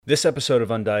This episode of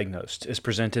Undiagnosed is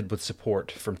presented with support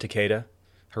from Takeda,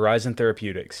 Horizon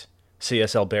Therapeutics,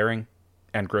 CSL Behring,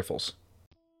 and Grifols.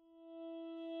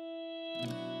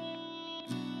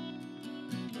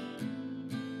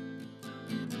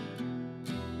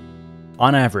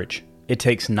 On average, it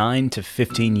takes 9 to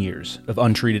 15 years of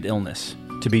untreated illness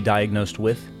to be diagnosed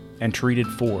with and treated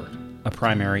for a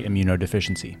primary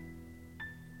immunodeficiency.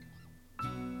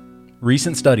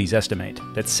 Recent studies estimate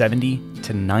that 70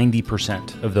 to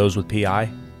 90% of those with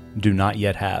PI do not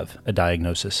yet have a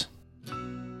diagnosis.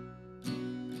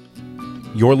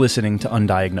 You're listening to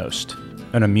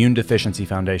Undiagnosed, an Immune Deficiency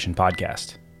Foundation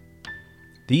podcast.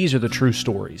 These are the true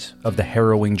stories of the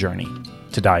harrowing journey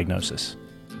to diagnosis.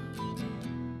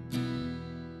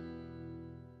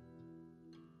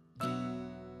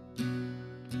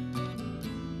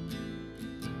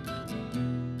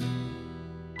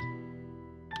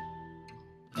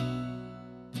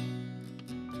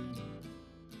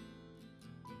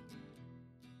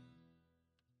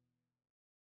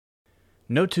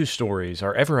 No two stories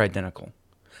are ever identical.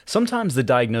 Sometimes the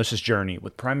diagnosis journey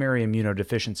with primary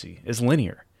immunodeficiency is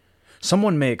linear.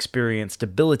 Someone may experience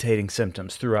debilitating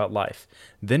symptoms throughout life,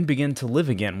 then begin to live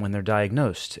again when they're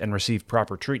diagnosed and receive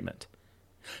proper treatment.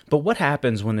 But what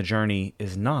happens when the journey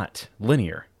is not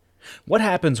linear? What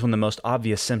happens when the most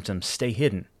obvious symptoms stay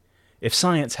hidden, if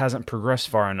science hasn't progressed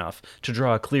far enough to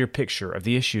draw a clear picture of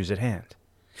the issues at hand?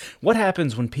 What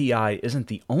happens when PI isn't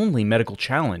the only medical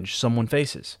challenge someone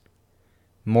faces?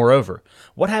 Moreover,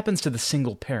 what happens to the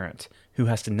single parent who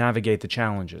has to navigate the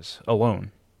challenges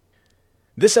alone?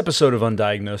 This episode of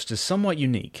Undiagnosed is somewhat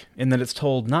unique in that it's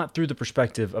told not through the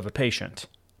perspective of a patient,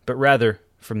 but rather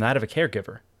from that of a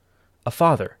caregiver, a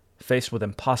father faced with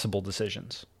impossible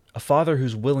decisions, a father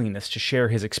whose willingness to share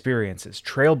his experiences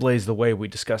trailblazed the way we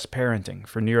discuss parenting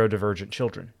for neurodivergent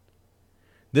children.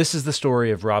 This is the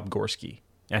story of Rob Gorski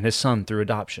and his son through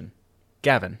adoption,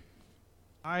 Gavin.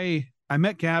 I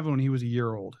met Gavin when he was a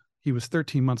year old. He was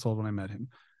 13 months old when I met him.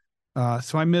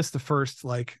 So I missed the first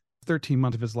 13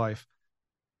 months of his life.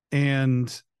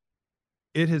 And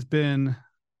it has been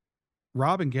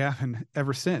Rob and Gavin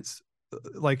ever since.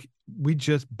 We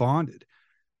just bonded.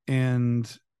 And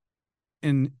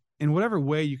in whatever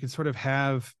way you can sort of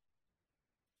have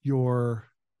your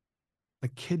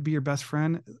kid be your best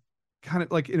friend, kind of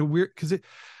like in a weird,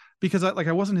 because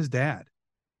I wasn't his dad.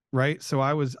 Right. So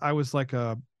I was like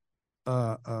a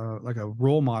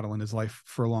role model in his life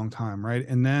for a long time. Right.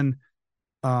 And then,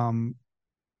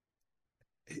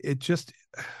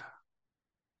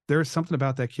 there's something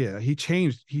about that kid. He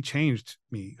changed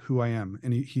me, who I am.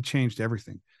 And he changed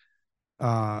everything.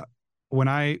 When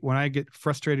I get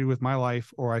frustrated with my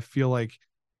life, or I feel like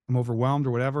I'm overwhelmed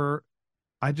or whatever,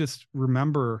 I just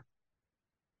remember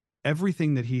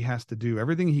everything that he has to do,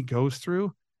 everything he goes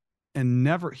through, and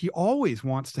he always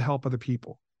wants to help other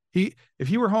people. If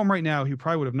he were home right now, he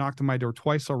probably would have knocked on my door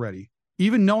twice already,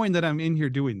 even knowing that I'm in here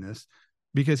doing this,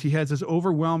 because he has this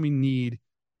overwhelming need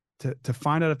to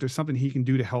find out if there's something he can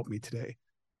do to help me today,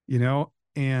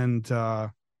 and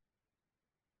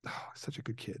such a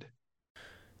good kid.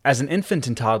 As an infant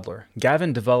and toddler,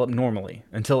 Gavin developed normally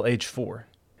until age 4.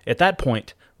 At that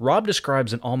point, Rob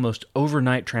describes an almost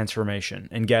overnight transformation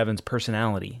in Gavin's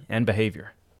personality and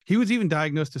behavior. He was even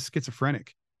diagnosed as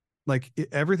schizophrenic.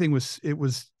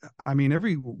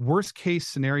 Every worst case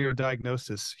scenario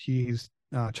diagnosis. He's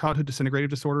childhood disintegrative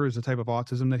disorder is a type of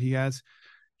autism that he has.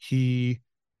 He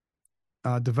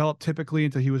developed typically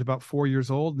until he was about 4 years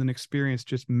old, and then experienced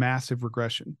just massive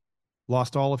regression,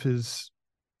 lost all of his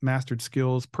mastered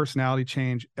skills, personality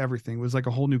change, everything. It was like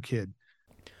a whole new kid.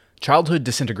 Childhood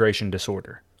disintegration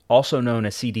disorder, also known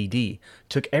as CDD,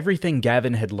 took everything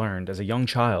Gavin had learned as a young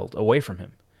child away from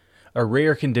him. A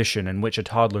rare condition in which a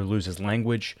toddler loses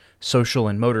language, social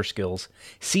and motor skills,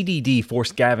 CDD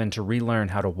forced Gavin to relearn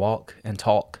how to walk and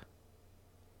talk.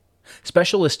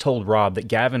 Specialists told Rob that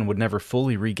Gavin would never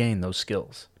fully regain those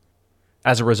skills.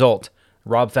 As a result,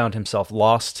 Rob found himself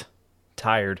lost,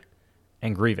 tired,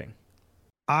 and grieving.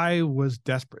 I was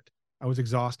desperate. I was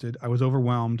exhausted. I was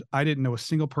overwhelmed. I didn't know a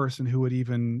single person who would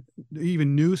even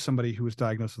knew somebody who was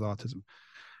diagnosed with autism.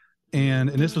 And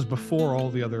this was before all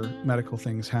the other medical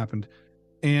things happened.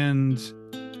 And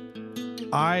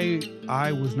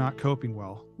I was not coping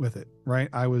well with it, right?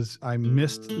 I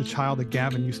missed the child that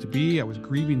Gavin used to be. I was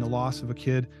grieving the loss of a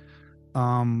kid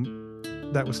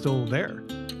that was still there.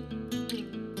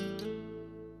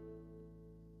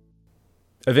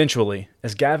 Eventually,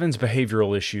 as Gavin's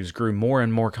behavioral issues grew more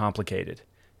and more complicated,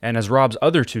 and as Rob's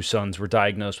other 2 sons were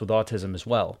diagnosed with autism as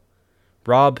well,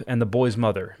 Rob and the boy's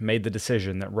mother made the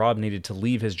decision that Rob needed to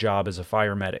leave his job as a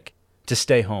fire medic to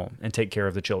stay home and take care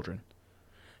of the children.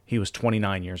 He was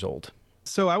 29 years old.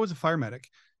 So I was a fire medic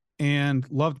and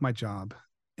loved my job.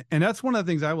 And that's one of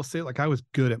the things I will say, like I was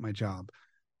good at my job.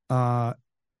 Uh,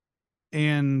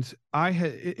 and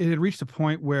it had reached a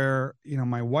point where,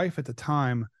 my wife at the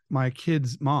time, my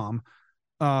kid's mom,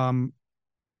 um,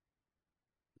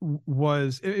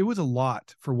 it was a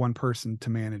lot for one person to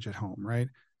manage at home. Right.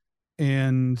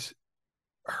 And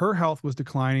her health was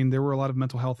declining. There were a lot of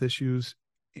mental health issues,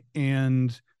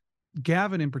 and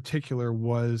Gavin in particular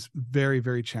was very,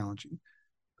 very challenging.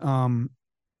 Um,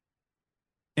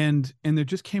 and there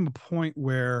just came a point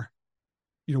where,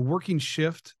 working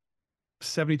shift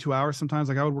 72 hours sometimes,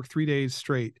 like I would work 3 days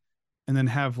straight and then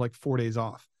have like 4 days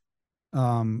off.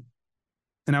 Um,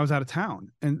 and I was out of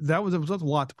town, and it was a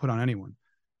lot to put on anyone.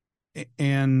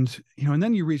 And, and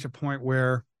then you reach a point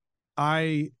where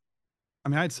I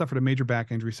had suffered a major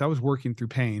back injury, so I was working through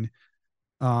pain.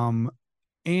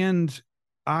 And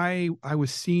I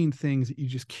was seeing things that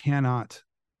you can't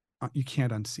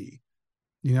unsee,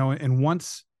 and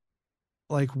once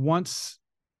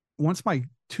my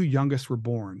two youngest were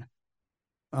born,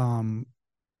 um,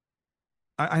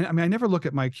 I never look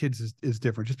at my kids as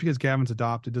different. Just because Gavin's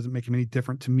adopted doesn't make him any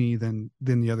different to me than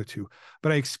the other two.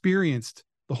 But I experienced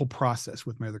the whole process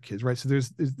with my other kids, right? So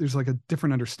there's like a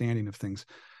different understanding of things.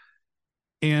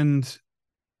 And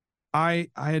I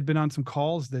had been on some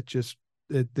calls that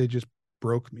they just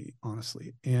broke me,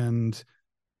 honestly. And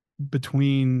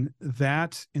between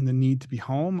that and the need to be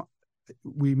home,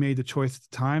 we made the choice at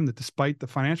the time that despite the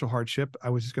financial hardship, I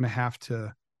was just going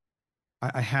to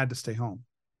I had to stay home,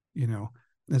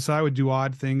 And so I would do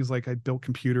odd things, like I built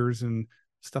computers and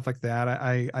stuff like that.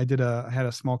 I had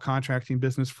a small contracting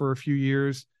business for a few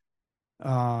years.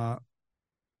 And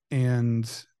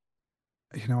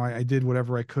I did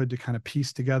whatever I could to kind of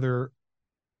piece together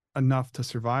enough to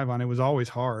survive on. It was always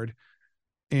hard.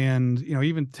 And,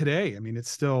 even today, I mean,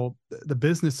 it's still, the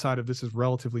business side of this is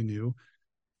relatively new,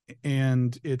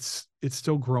 and it's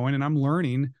still growing, and I'm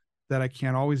learning that I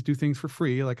can't always do things for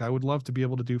free. Like I would love to be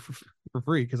able to do for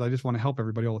free, because I just want to help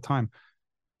everybody all the time.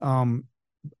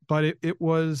 But it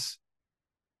was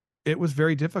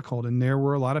very difficult. And there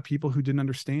were a lot of people who didn't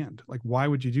understand, like, why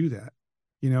would you do that?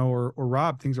 Or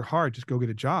Rob, things are hard, just go get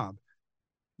a job.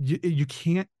 You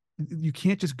can't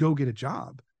just go get a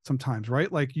job sometimes,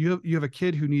 right? Like you have a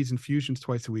kid who needs infusions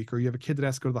twice a week, or you have a kid that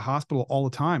has to go to the hospital all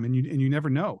the time, and you never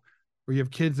know. Or you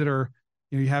have kids that are,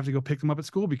 you have to go pick them up at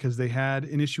school because they had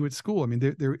an issue at school. I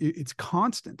mean, it's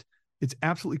constant. It's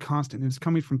absolutely constant. And it's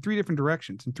coming from three different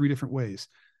directions in three different ways.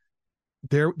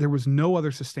 There was no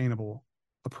other sustainable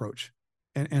approach.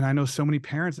 And I know so many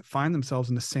parents that find themselves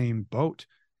in the same boat,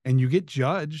 and you get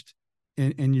judged,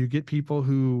 and you get people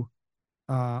who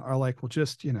are like, well,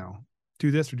 just, do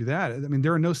this or do that. I mean,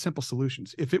 there are no simple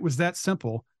solutions. If it was that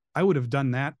simple, I would have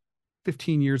done that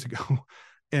 15 years ago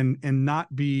and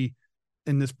not be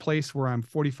in this place where I'm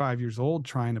 45 years old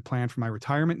trying to plan for my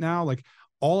retirement now. Like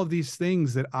all of these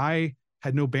things that I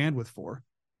had no bandwidth for,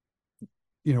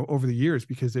 over the years,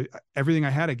 because everything I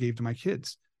had, I gave to my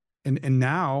kids. And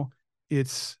now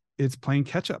it's playing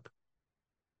catch up,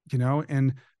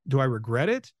 and do I regret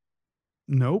it?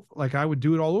 Nope. Like I would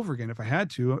do it all over again if I had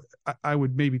to. I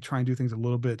would maybe try and do things a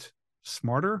little bit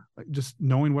smarter, like just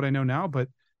knowing what I know now. But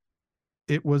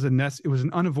it was an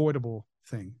unavoidable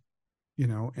thing,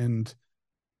 and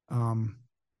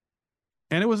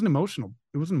it was an emotional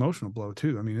blow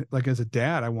too. I mean, like as a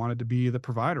dad, I wanted to be the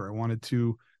provider. I wanted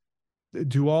to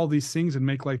do all these things and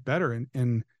make life better.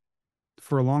 And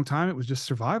for a long time, it was just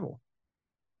survival.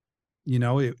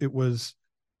 It was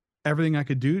everything I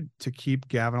could do to keep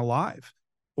Gavin alive,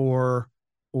 or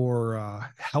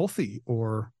healthy,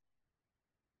 or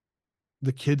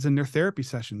the kids in their therapy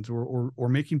sessions, or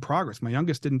making progress. My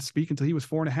youngest didn't speak until he was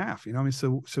 4.5. I mean,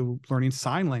 so learning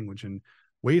sign language and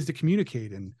ways to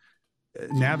communicate, and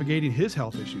navigating his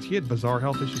health issues. He had bizarre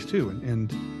health issues too,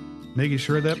 and making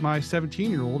sure that my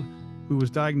 17-year-old, who was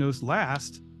diagnosed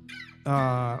last,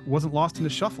 wasn't lost in the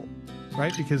shuffle,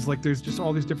 right? Because like there's just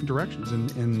all these different directions,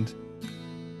 and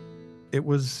it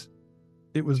was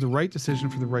the right decision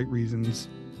for the right reasons.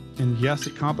 And yes,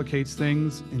 it complicates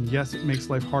things, and yes, it makes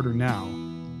life harder now.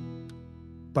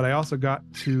 But I also got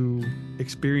to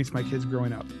experience my kids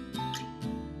growing up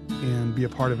and be a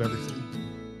part of everything.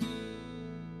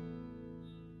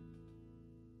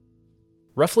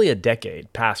 Roughly a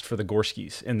decade passed for the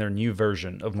Gorskys in their new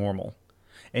version of normal.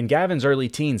 In Gavin's early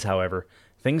teens, however,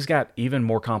 things got even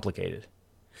more complicated.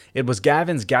 It was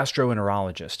Gavin's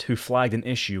gastroenterologist who flagged an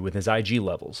issue with his Ig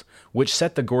levels, which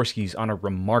set the Gorskys on a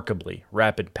remarkably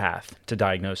rapid path to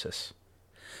diagnosis.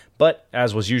 But,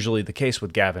 as was usually the case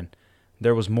with Gavin,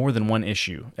 there was more than one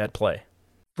issue at play.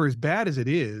 for as bad as it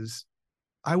is,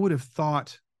 I would have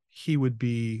thought he would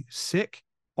be sick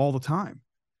all the time,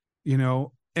 you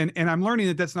know, and I'm learning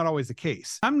that that's not always the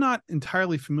case. I'm not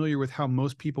entirely familiar with how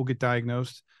most people get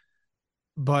diagnosed,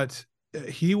 but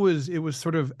it was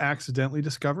sort of accidentally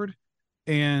discovered,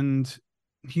 and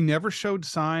he never showed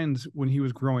signs when he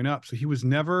was growing up. So he was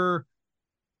never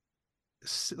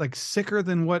like sicker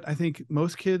than what I think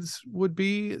most kids would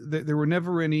be. There were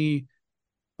never any,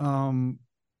 um,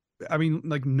 I mean,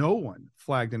 like no one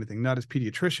flagged anything, not his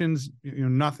pediatricians, you know,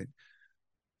 nothing.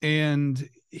 And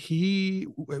we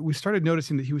started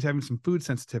noticing that he was having some food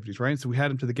sensitivities, right? So we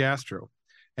had him to the gastro,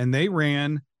 and they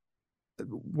ran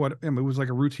what, I mean, it was like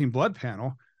a routine blood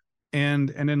panel. And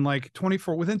then like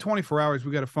within 24 hours,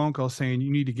 we got a phone call saying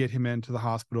you need to get him into the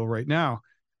hospital right now.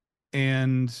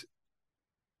 And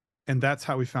that's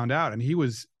how we found out. And he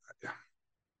was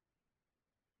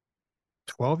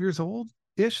 12 years old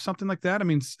ish, something like that. I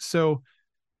mean, so,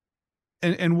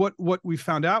 and what we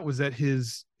found out was that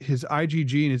his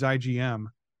IgG and his IgM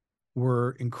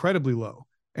were incredibly low.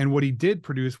 And what he did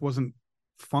produce wasn't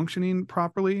functioning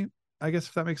properly, I guess,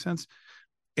 if that makes sense.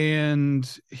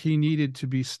 And he needed to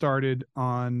be started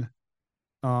on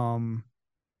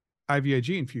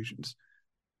IVIG infusions.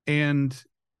 And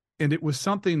it was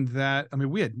something that, I mean,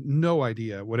 we had no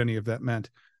idea what any of that meant,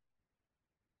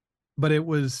 but it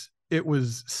was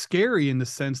scary in the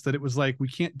sense that it was like, we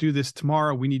can't do this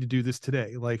tomorrow, we need to do this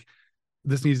today, like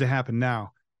this needs to happen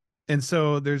now. And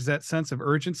so there's that sense of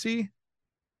urgency,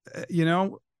 you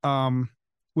know,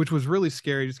 which was really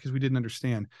scary just because we didn't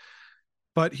understand.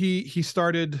 But he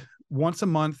started once a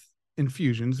month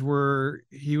infusions where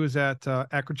he was at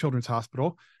Akron Children's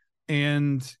Hospital,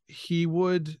 and he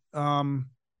would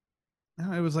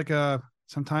it was like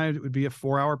sometimes it would be a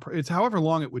 4 hour, it's however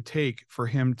long it would take for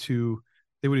him to,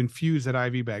 they would infuse that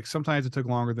IV bag. Sometimes it took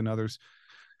longer than others.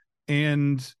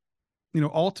 And, you know,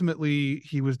 ultimately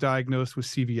he was diagnosed with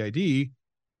CVID,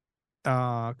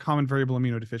 common variable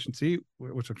immunodeficiency,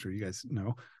 which I'm sure you guys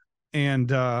know. And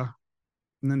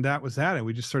then that was that. And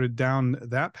we just started down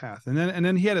that path. And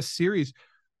then he had a series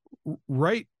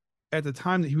right at the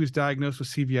time that he was diagnosed with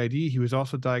CVID. He was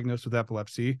also diagnosed with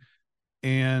epilepsy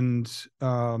and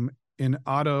an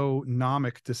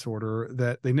autonomic disorder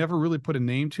that they never really put a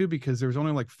name to, because there was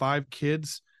only like 5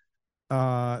 kids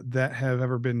that have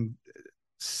ever been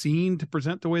seen to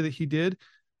present the way that he did.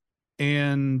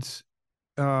 And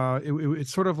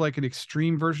it's sort of like an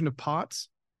extreme version of POTS.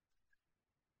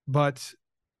 But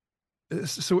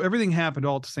so everything happened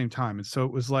all at the same time. And so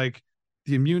it was like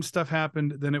the immune stuff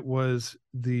happened, then it was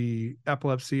the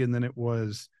epilepsy, and then it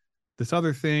was this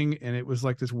other thing. And it was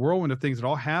like this whirlwind of things that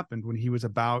all happened when he was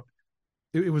about,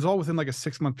 it was all within like a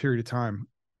 6-month period of time.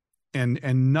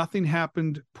 And nothing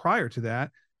happened prior to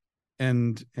that.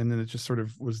 And then it just sort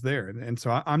of was there. And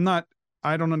so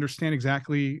I don't understand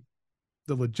exactly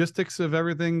the logistics of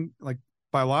everything, like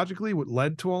biologically, what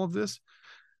led to all of this.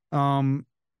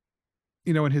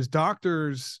 You know, and his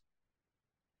doctors,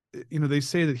 you know, they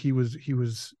say that he was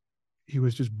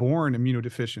just born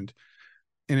immunodeficient.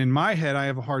 And in my head, I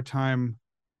have a hard time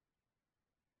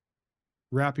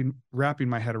wrapping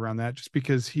my head around that, just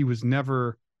because there was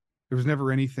never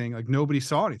anything, like nobody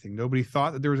saw anything. Nobody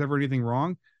thought that there was ever anything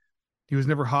wrong. He was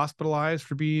never hospitalized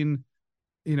for being,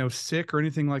 you know, sick or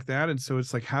anything like that. And so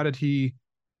it's like, how did he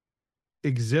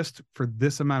exist for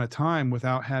this amount of time with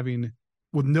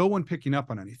no one picking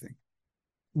up on anything?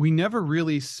 We never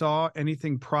really saw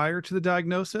anything prior to the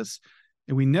diagnosis,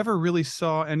 and we never really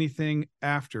saw anything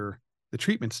after the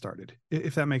treatment started,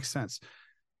 if that makes sense.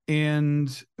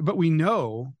 But we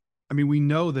know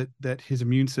that his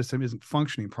immune system isn't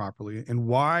functioning properly, and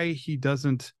why he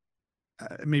doesn't,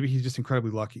 maybe he's just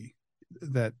incredibly lucky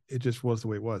that it just was the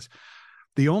way it was.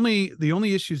 The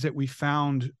only issues that we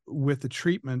found with the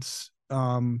treatments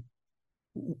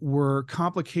were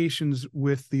complications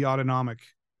with the autonomic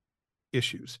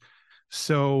issues.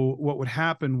 So what would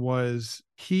happen was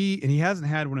he hasn't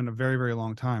had one in a very, very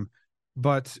long time,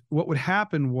 but what would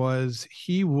happen was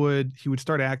he would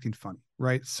start acting funny,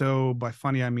 right? So by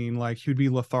funny, I mean like he would be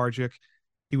lethargic.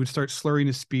 He would start slurring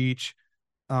his speech,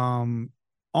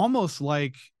 almost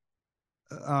like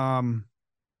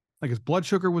his blood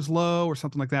sugar was low or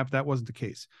something like that, but that wasn't the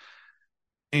case.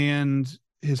 And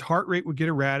his heart rate would get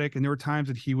erratic. And there were times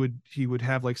that he would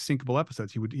have like syncopal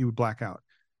episodes. He would black out.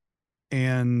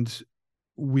 And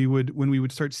when we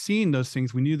would start seeing those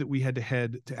things, we knew that we had to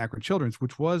head to Akron Children's,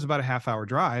 which was about a half-hour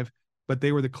drive, but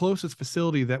they were the closest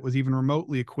facility that was even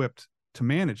remotely equipped to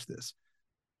manage this.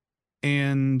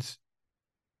 And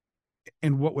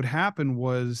what would happen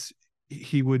was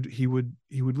he would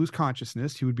lose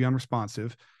consciousness. He would be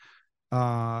unresponsive.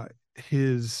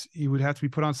 he would have to be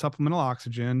put on supplemental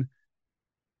oxygen,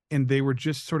 and they were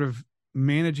just sort of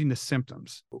managing the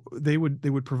symptoms. They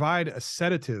would provide a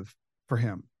sedative for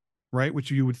him, right?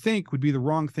 Which you would think would be the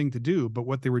wrong thing to do, but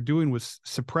what they were doing was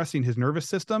suppressing his nervous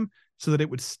system so that it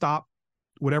would stop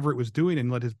whatever it was doing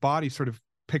and let his body sort of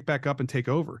pick back up and take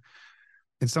over.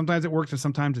 And sometimes it worked and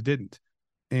sometimes it didn't.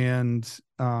 And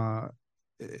the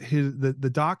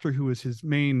doctor who was his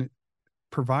main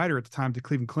provider at the time, the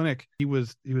Cleveland Clinic, he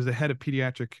was the head of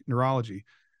pediatric neurology,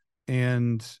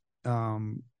 and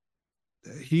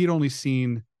he had only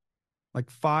seen like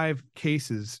 5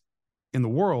 cases in the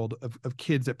world of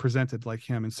kids that presented like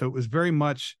him. And so it was very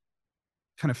much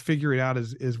kind of figure it out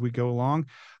as we go along.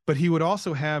 But he would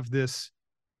also have this,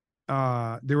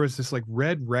 there was this like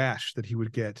red rash that he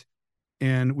would get.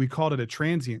 And we called it a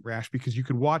transient rash because you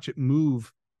could watch it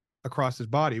move across his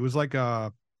body. It was like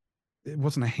it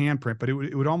wasn't a handprint, but it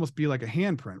would almost be like a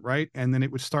handprint, right? And then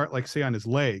it would start like, say, on his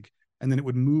leg, and then it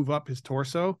would move up his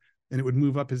torso, and it would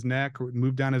move up his neck, or it would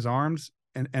move down his arms,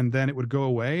 and then it would go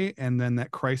away, and then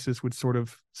that crisis would sort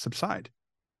of subside.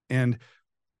 And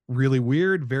really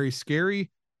weird, very scary.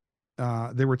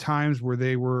 There were times where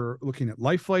they were looking at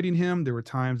life flighting him. There were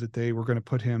times that they were going to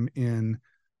put him in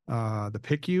the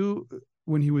PICU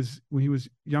when he was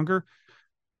younger.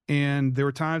 And there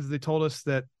were times that they told us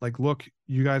that, like, look,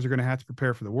 you guys are going to have to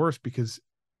prepare for the worst because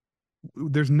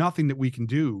there's nothing that we can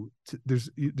do. There's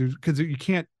because you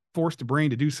can't force the brain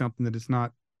to do something that it's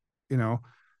not, you know.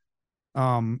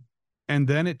 And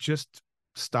then it just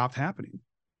stopped happening.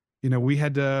 You know, he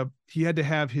had to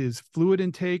have his fluid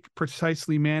intake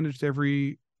precisely managed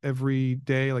every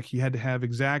day. Like he had to have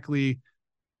exactly,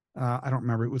 I don't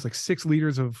remember, it was like 6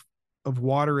 liters of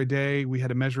water a day. We had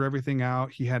to measure everything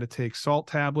out. He had to take salt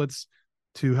tablets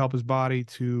to help his body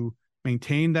to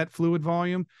maintain that fluid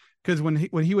volume. Because when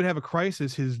he would have a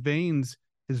crisis, his veins,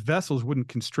 his vessels wouldn't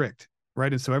constrict,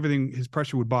 right? And so his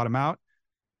pressure would bottom out,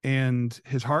 and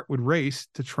his heart would race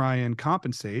to try and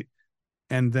compensate.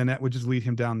 And then that would just lead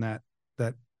him down that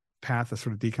path of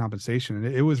sort of decompensation. And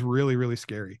it was really, really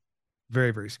scary.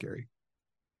 Very, very scary.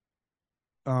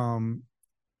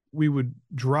 We would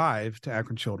drive to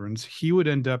Akron Children's. He would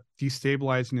end up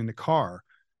destabilizing in the car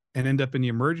and end up in the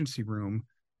emergency room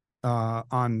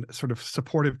on sort of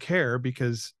supportive care,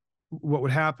 because what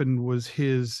would happen was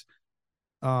his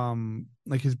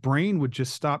brain would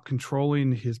just stop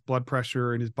controlling his blood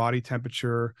pressure and his body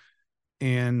temperature,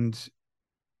 and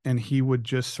he would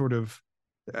just sort of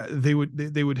they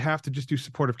would have to just do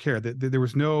supportive care. There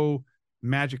was no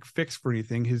magic fix for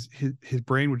anything. His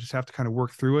brain would just have to kind of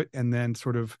work through it and then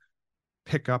sort of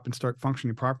pick up and start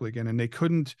functioning properly again. And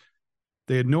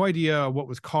they had no idea what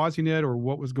was causing it or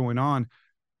what was going on.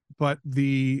 But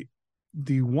the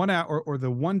 1 hour or the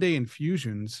 1 day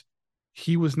infusions,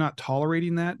 he was not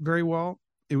tolerating that very well.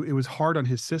 It was hard on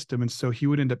his system. And so he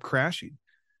would end up crashing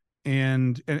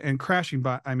and crashing.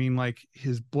 But I mean, like,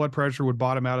 his blood pressure would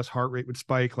bottom out, his heart rate would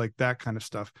spike, like that kind of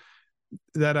stuff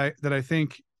that I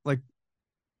think, like,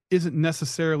 isn't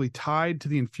necessarily tied to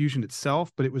the infusion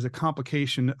itself, but it was a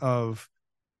complication of,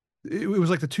 it was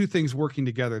like the two things working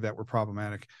together that were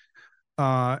problematic.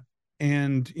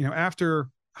 And, you know, after,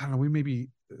 I don't know,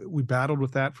 we battled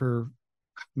with that for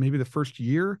maybe the first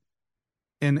year.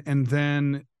 And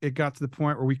then it got to the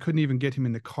point where we couldn't even get him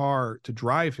in the car to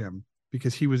drive him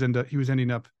because he was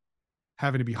ending up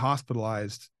having to be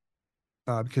hospitalized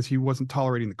because he wasn't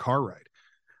tolerating the car ride.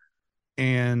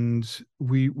 And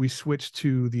we switched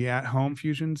to the at-home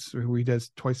fusions, who he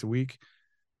does twice a week,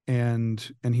 and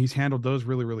he's handled those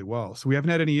really, really well. So we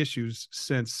haven't had any issues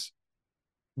since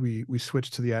we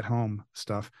switched to the at-home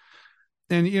stuff.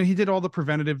 And, you know, he did all the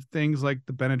preventative things like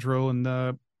the Benadryl and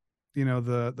the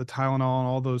Tylenol and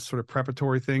all those sort of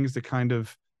preparatory things to kind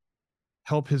of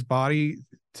help his body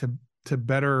to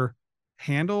better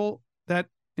handle that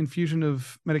infusion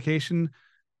of medication.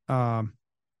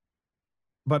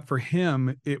 But for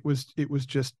him, it was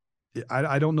just,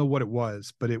 I don't know what it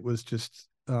was, but it was just,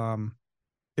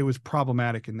 it was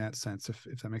problematic in that sense, if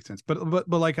that makes sense. But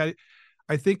like, I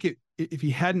think if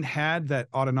he hadn't had that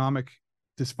autonomic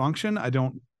dysfunction, I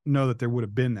don't know that there would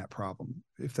have been that problem,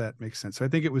 if that makes sense. So I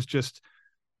think it was,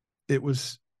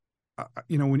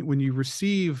 when you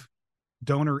receive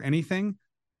donor anything,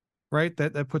 right,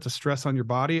 that puts a stress on your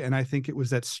body. And I think it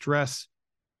was that stress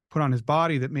put on his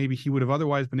body that maybe he would have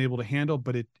otherwise been able to handle,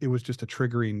 but it was just a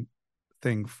triggering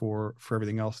thing for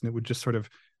everything else. And it would just sort of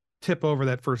tip over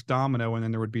that first domino. And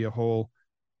then there would be a whole,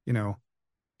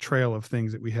 trail of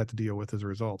things that we had to deal with as a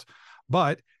result.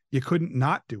 But you couldn't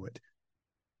not do it.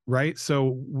 Right.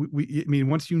 So I mean,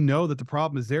 once you know that the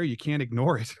problem is there, you can't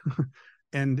ignore it.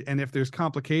 and if there's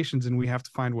complications, and we have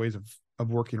to find ways of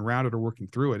working around it or working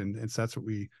through it. And so that's what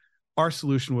our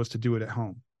solution was, to do it at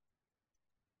home.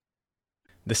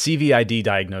 The CVID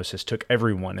diagnosis took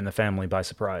everyone in the family by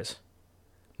surprise.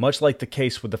 Much like the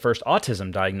case with the first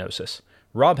autism diagnosis,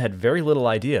 Rob had very little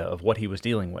idea of what he was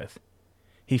dealing with.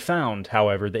 He found,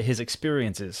 however, that his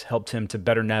experiences helped him to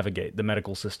better navigate the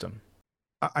medical system.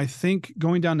 I think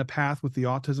going down the path with the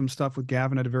autism stuff with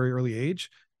Gavin at a very early age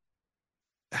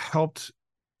helped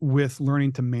with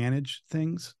learning to manage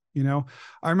things.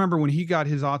 I remember when he got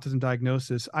his autism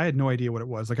diagnosis, I had no idea what it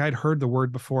was. Like, I'd heard the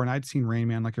word before, and I'd seen Rain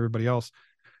Man like everybody else.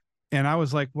 And I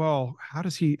was like, well, how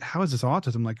is this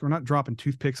autism? Like, we're not dropping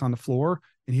toothpicks on the floor,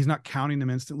 and he's not counting them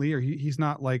instantly, or he's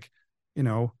not like,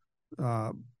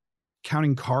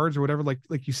 counting cards or whatever,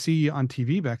 like you see on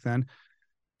TV back then.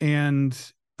 And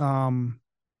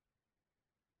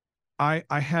I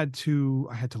had to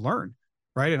learn,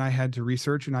 right? And I had to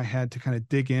research, and I had to kind of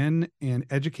dig in and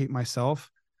educate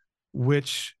myself,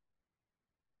 which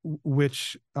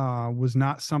was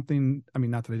not something, I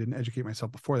mean, not that I didn't educate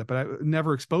myself before that, but I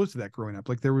never exposed to that growing up.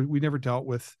 Like, we never dealt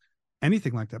with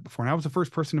anything like that before. And I was the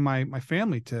first person in my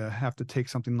family to have to take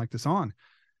something like this on.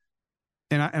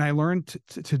 And I learned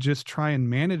to just try and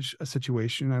manage a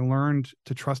situation. I learned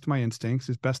to trust my instincts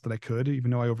as best that I could,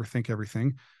 even though I overthink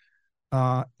everything.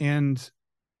 And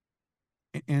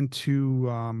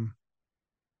to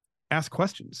ask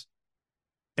questions,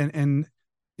 and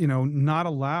not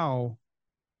allow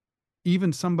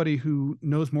even somebody who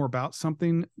knows more about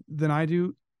something than I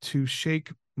do to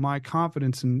shake my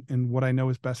confidence in what I know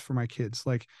is best for my kids.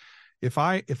 Like, if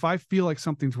I feel like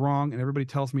something's wrong and everybody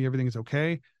tells me everything is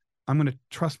okay, I'm going to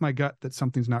trust my gut that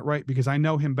something's not right, because I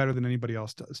know him better than anybody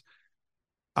else does.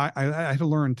 I had to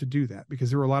learn to do that, because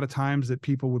there were a lot of times that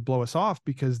people would blow us off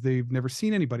because they've never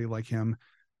seen anybody like him.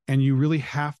 And you really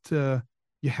have to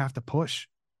push.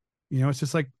 It's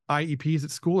just like IEPs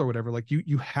at school or whatever. Like,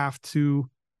 you have to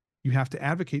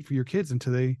advocate for your kids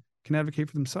until they can advocate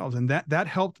for themselves. And that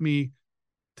helped me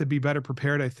to be better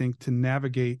prepared, I think, to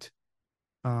navigate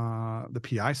the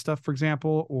PI stuff, for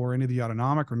example, or any of the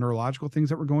autonomic or neurological things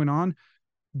that were going on,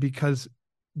 because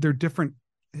they're different.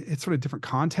 It's sort of different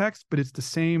context, but it's the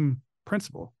same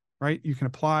principle, right? You can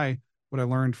apply what I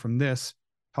learned from this,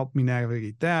 help me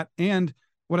navigate that. And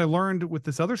what I learned with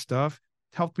this other stuff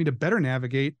helped me to better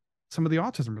navigate some of the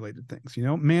autism related things,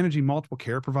 managing multiple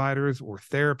care providers or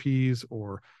therapies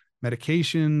or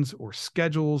medications or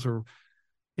schedules, or,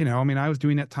 I was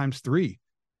doing that times 3,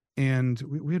 and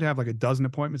we'd have like a dozen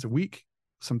appointments a week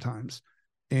sometimes.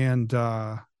 And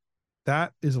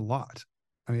that is a lot.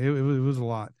 I mean, it was a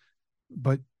lot,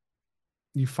 but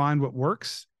you find what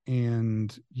works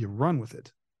and you run with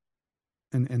it,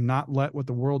 and not let what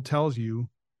the world tells you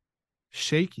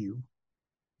shake you.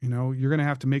 You're going to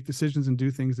have to make decisions and do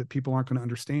things that people aren't going to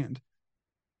understand,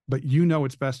 but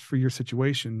it's best for your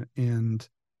situation. And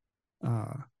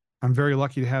I'm very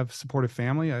lucky to have supportive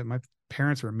family. My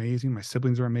parents are amazing. My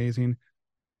siblings are amazing.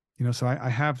 So I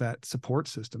have that support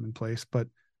system in place, but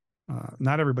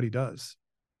not everybody does.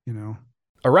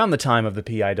 Around the time of the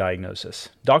PI diagnosis,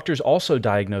 doctors also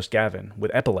diagnosed Gavin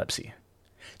with epilepsy.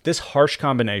 This harsh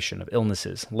combination of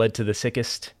illnesses led to the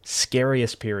sickest,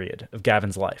 scariest period of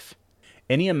Gavin's life.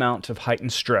 Any amount of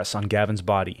heightened stress on Gavin's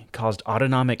body caused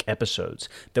autonomic episodes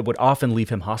that would often leave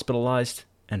him hospitalized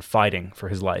and fighting for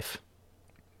his life.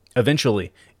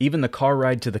 Eventually, even the car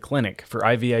ride to the clinic for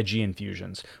IVIG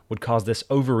infusions would cause this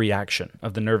overreaction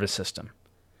of the nervous system.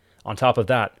 On top of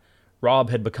that,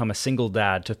 Rob had become a single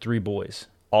dad to 3 boys,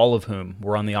 all of whom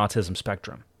were on the autism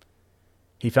spectrum.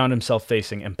 He found himself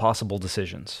facing impossible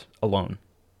decisions alone.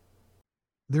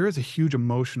 There is a huge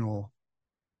emotional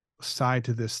side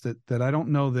to this that I don't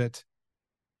know that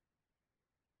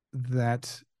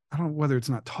I don't know whether it's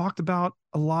not talked about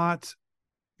a lot,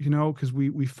 because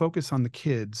we focus on the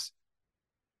kids.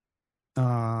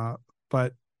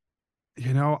 But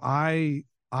I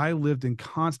lived in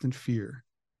constant fear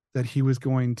that I was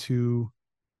going to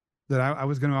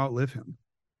outlive him.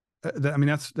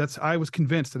 I was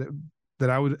convinced that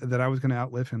I was going to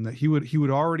outlive him, that he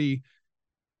would already,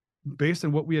 based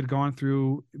on what we had gone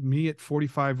through, me at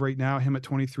 45 right now, him at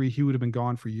 23, he would have been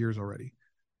gone for years already.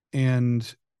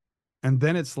 And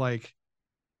then it's like,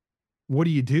 what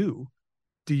do?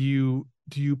 Do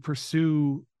you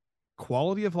pursue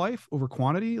quality of life over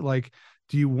quantity? Like,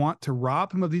 do you want to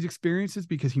rob him of these experiences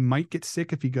because he might get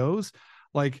sick if he goes?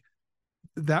 Like,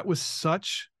 that was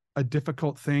such a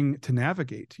difficult thing to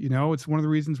navigate. It's one of the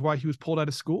reasons why he was pulled out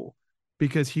of school,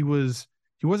 because he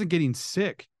wasn't getting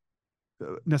sick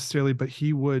necessarily, but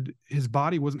his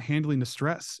body wasn't handling the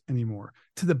stress anymore.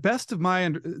 To the best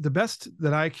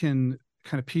that I can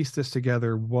kind of piece this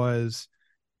together was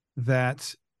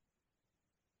that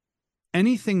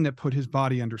anything that put his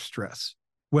body under stress,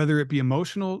 whether it be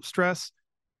emotional stress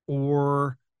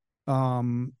or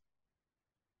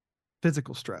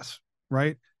physical stress,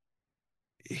 right?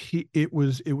 It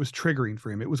was triggering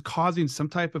for him. It was causing some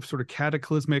type of sort of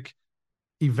cataclysmic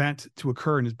event to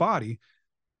occur in his body.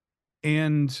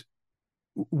 And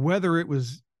whether it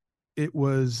was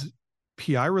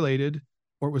PI related,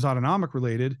 or it was autonomic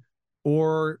related,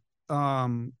 or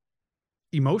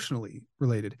emotionally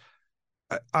related,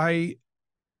 I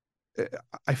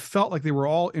I felt like they were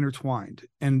all intertwined,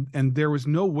 and there was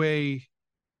no way,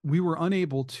 we were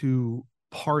unable to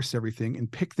parse everything and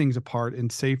pick things apart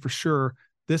and say for sure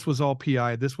this was all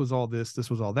PI, this was all this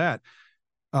was all that.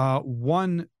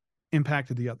 One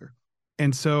impacted the other.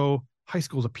 And so high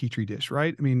school is a petri dish,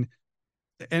 right? I mean,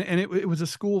 and it was a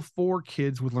school for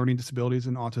kids with learning disabilities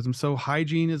and autism. So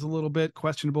hygiene is a little bit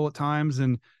questionable at times.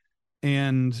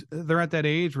 And they're at that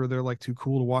age where they're like too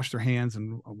cool to wash their hands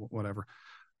and whatever.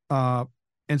 Uh,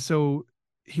 and so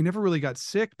he never really got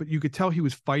sick, but you could tell he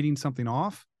was fighting something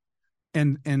off.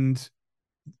 And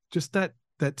just that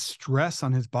stress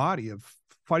on his body of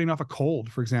fighting off a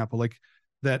cold, for example, like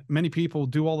that many people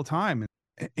do all the time.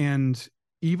 And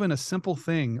even a simple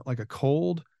thing like a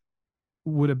cold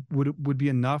would be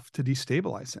enough to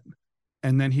destabilize him.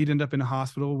 And then he'd end up in a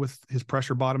hospital with his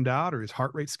pressure bottomed out, or his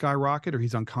heart rate skyrocket, or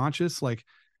he's unconscious. Like,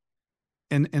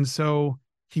 and so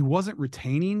he wasn't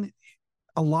retaining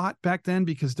a lot back then,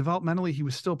 because developmentally he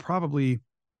was still probably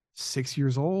 6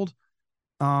 years old.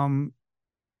 And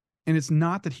it's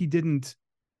not that he didn't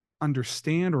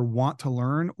understand or want to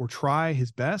learn or try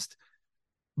his best,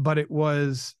 but it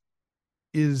was,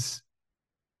 is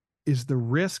the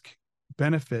risk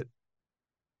benefit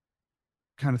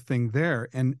kind of thing there.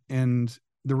 And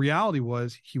the reality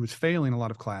was he was failing a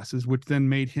lot of classes, which then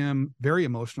made him very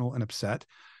emotional and upset,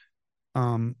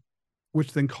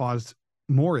 which then caused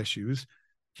more issues.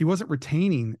 He wasn't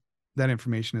retaining that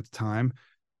information at the time,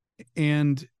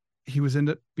 and he was he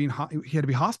had to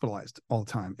be hospitalized all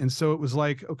the time. And so it was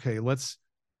like, okay,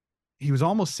 he was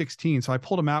almost 16. So I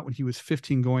pulled him out when he was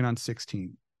 15 going on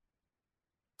 16.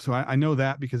 So I know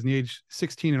that because in the age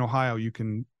 16 in Ohio, you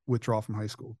can withdraw from high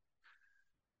school.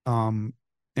 And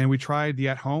we tried the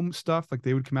at-home stuff, like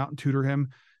they would come out and tutor him.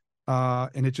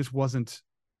 And it just wasn't,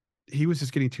 he was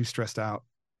just getting too stressed out.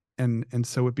 And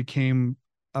so it became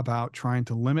about trying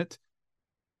to limit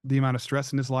the amount of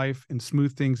stress in his life and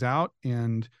smooth things out.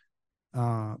 And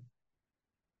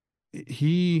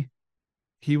he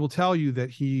will tell you that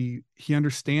he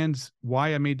understands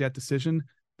why I made that decision,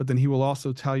 but then he will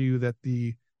also tell you that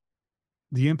the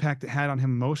impact it had on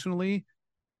him emotionally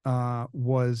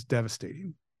was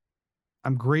devastating.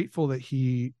 I'm grateful that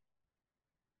he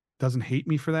doesn't hate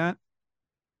me for that,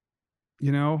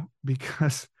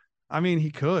 because I mean,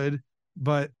 he could,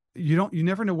 but you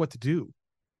never know what to do,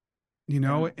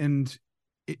 Yeah. and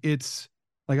it's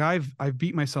like, I've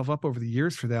beat myself up over the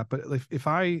years for that. But if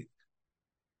I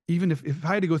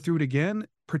had to go through it again,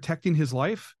 protecting his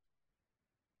life,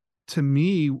 to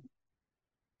me,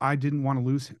 I didn't want to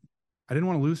lose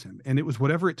him. And it was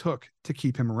whatever it took to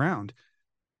keep him around.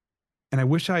 And I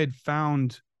wish I had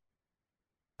found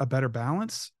a better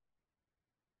balance,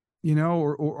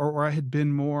 or I had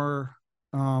been more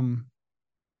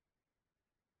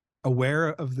aware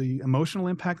of the emotional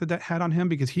impact that had on him,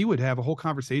 because he would have a whole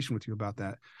conversation with you about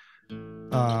that.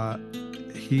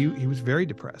 He was very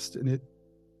depressed, and it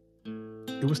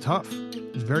was tough.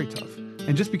 It was very tough.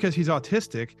 And just because he's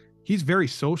autistic, he's very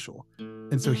social.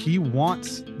 And so he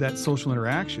wants that social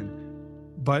interaction,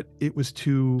 but it was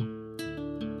too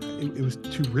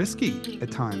risky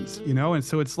at times, And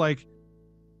so it's like,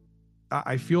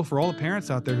 I feel for all the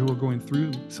parents out there who are going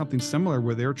through something similar,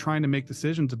 where they're trying to make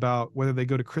decisions about whether they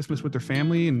go to Christmas with their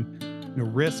family and,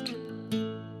 risk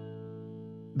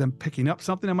them picking up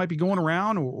something that might be going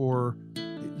around, or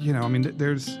I mean,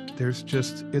 there's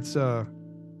just, it's a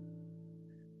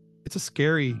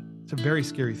very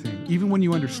scary thing. Even when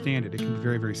you understand it, it can be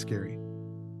very, very scary.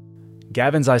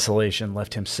 Gavin's isolation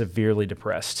left him severely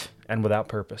depressed and without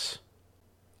purpose.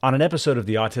 On an episode of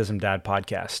the Autism Dad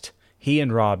podcast, he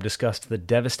and Rob discussed the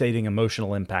devastating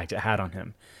emotional impact it had on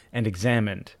him and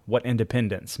examined what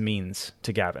independence means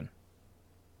to Gavin.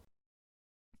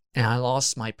 And I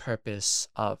lost my purpose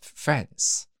of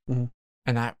friends. Mm-hmm.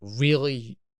 And that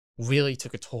really, really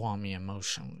took a toll on me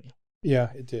emotionally. Yeah,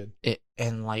 it did.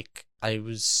 And like, I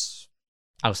was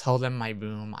held in my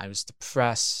room. I was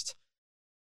depressed.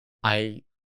 I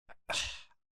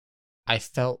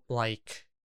felt like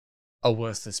a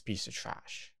worthless piece of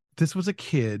trash. This was a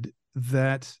kid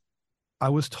that I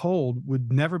was told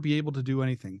would never be able to do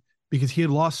anything because he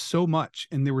had lost so much.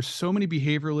 And there were so many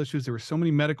behavioral issues. There were so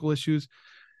many medical issues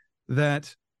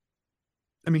that,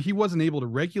 I mean, he wasn't able to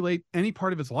regulate any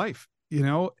part of his life, you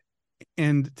know,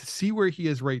 and to see where he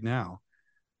is right now.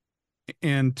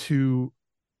 And to,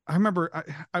 I remember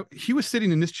he was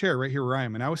sitting in this chair right here where I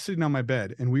am, and I was sitting on my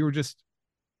bed, and we were just,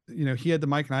 you know, he had the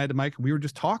mic and I had the mic, and we were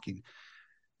just talking.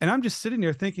 And I'm just sitting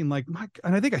there thinking, like,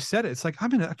 and I think I said it. It's like I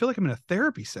feel like I'm in a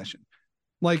therapy session.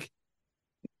 Like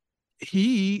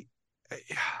he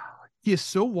is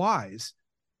so wise.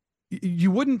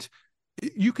 You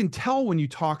can tell when you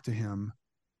talk to him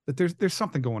that there's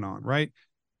something going on, right?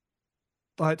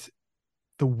 But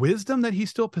the wisdom that he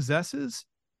still possesses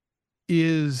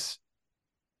is,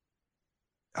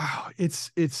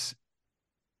 it's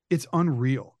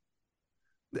unreal.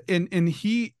 And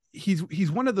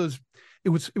he's one of those. It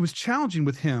was challenging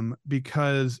with him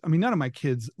because, I mean, none of my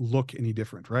kids look any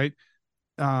different, right?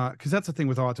 Because that's the thing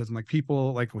with autism. Like,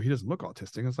 people like, well, he doesn't look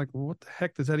autistic. It's like, well, what the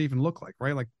heck does that even look like,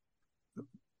 right? Like,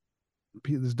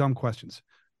 there's dumb questions.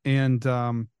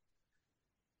 And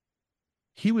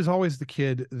he was always the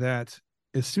kid that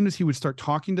as soon as he would start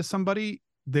talking to somebody,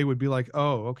 they would be like,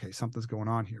 oh, okay, something's going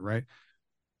on here, right?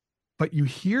 But you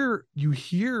hear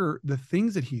the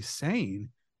things that he's saying,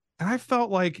 and I felt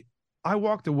like I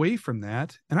walked away from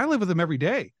that, and I live with him every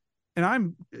day, and I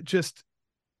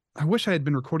wish I had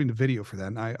been recording the video for that,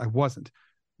 and I wasn't,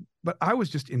 but I was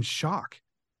just in shock,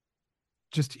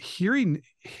 just hearing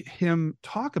him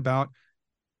talk about,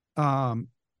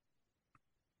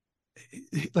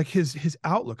 like his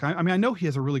outlook. I mean, I know he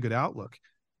has a really good outlook,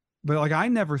 but like, I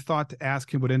never thought to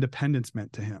ask him what independence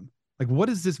meant to him. Like, what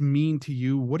does this mean to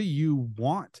you? What do you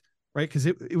want? Right. Because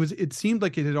it seemed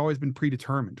like it had always been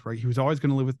predetermined, right? He was always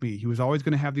going to live with me. He was always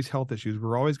going to have these health issues.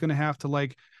 We're always going to have to,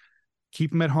 like,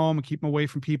 keep him at home and keep him away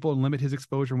from people and limit his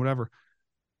exposure and whatever.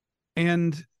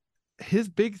 And his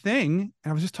big thing,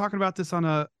 and I was just talking about this in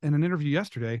an interview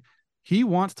yesterday, he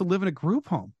wants to live in a group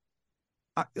home.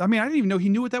 I mean, I didn't even know he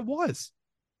knew what that was.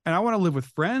 And I want to live with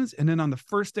friends. And then on the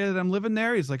first day that I'm living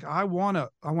there, he's like, I want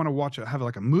to have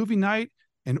like a movie night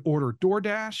and order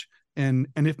DoorDash. And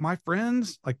if my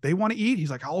friends, like, they want to eat,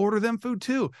 he's like, I'll order them food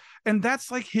too. And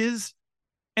that's like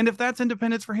and if that's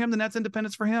independence for him, then that's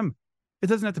independence for him. It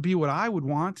doesn't have to be what I would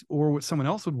want or what someone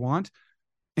else would want.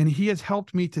 And he has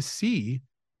helped me to see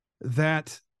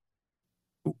that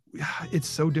it's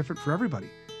so different for everybody.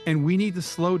 And we need to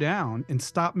slow down and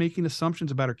stop making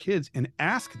assumptions about our kids and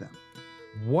ask them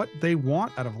what they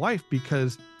want out of life,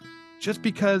 because just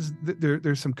because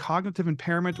there's some cognitive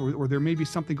impairment or there may be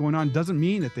something going on doesn't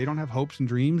mean that they don't have hopes and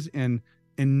dreams and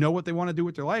know what they want to do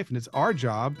with their life. And it's our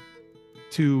job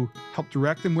to help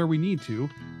direct them where we need to,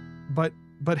 but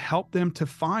help them to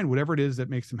find whatever it is that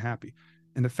makes them happy.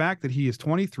 And the fact that he is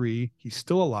 23, he's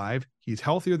still alive, he's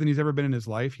healthier than he's ever been in his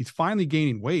life. He's finally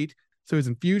gaining weight, so his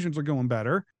infusions are going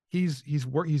better. He's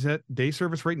at day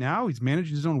service right now. He's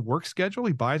managing his own work schedule.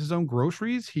 He buys his own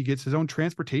groceries. He gets his own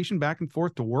transportation back and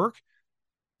forth to work.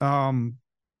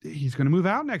 He's going to move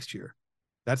out next year.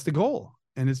 That's the goal.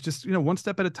 And it's just, one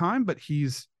step at a time, but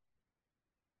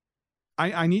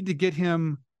I need to get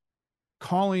him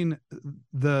calling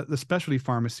the specialty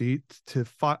pharmacy to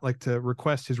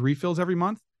request his refills every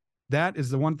month. That is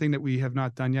the one thing that we have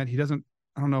not done yet. He doesn't,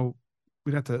 I don't know.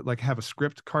 We'd have to have a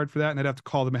script card for that, and I'd have to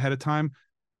call them ahead of time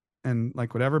and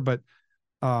whatever, but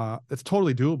it's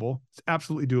totally doable. It's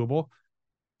absolutely doable.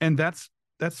 And that's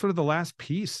sort of the last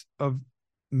piece of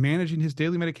managing his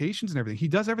daily medications and everything. He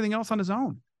does everything else on his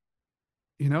own,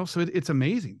 so it's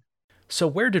amazing. So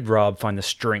where did Rob find the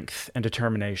strength and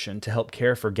determination to help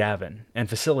care for Gavin and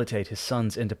facilitate his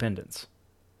son's independence?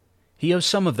 He owes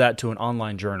some of that to an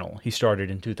online journal he started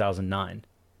in 2009.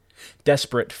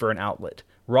 Desperate for an outlet,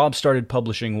 Rob started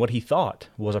publishing what he thought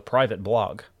was a private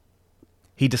blog.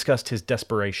 He discussed his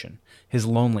desperation, his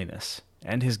loneliness,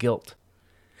 and his guilt.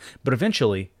 But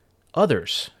eventually,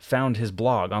 others found his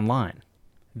blog online.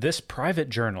 This private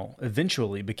journal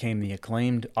eventually became the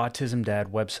acclaimed Autism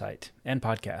Dad website and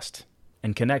podcast,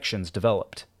 and connections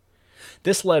developed.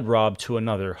 This led Rob to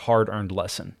another hard-earned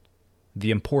lesson: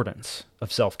 the importance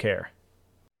of self-care.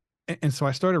 And so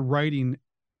I started writing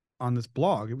on this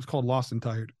blog. It was called Lost and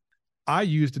Tired. I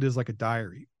used it as like a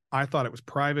diary. I thought it was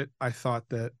private. I thought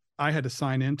that I had to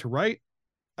sign in to write.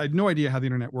 I had no idea how the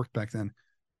internet worked back then.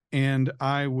 And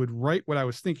I would write what I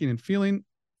was thinking and feeling,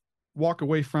 walk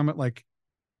away from it like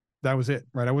that was it,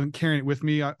 right? I wasn't carrying it with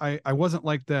me. I wasn't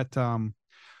like that,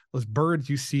 those birds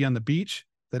you see on the beach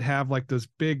that have like those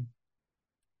big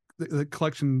the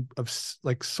collection of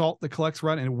like salt that collects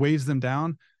around and it weighs them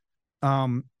down.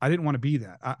 I didn't want to be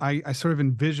that. I sort of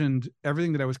envisioned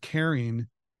everything that I was carrying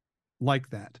like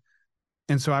that.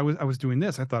 And so I was doing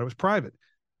this. I thought it was private,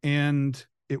 and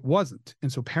it wasn't.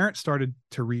 And so parents started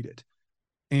to read it.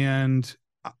 And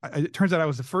it turns out I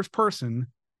was the first person.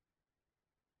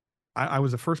 I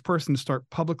was the first person to start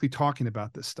publicly talking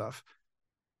about this stuff.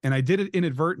 And I did it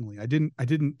inadvertently. I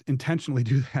didn't intentionally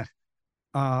do that.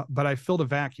 But I filled a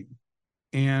vacuum.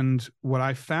 And what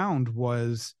I found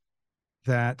was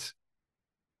that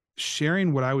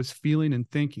sharing what I was feeling and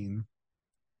thinking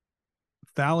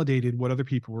validated what other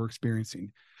people were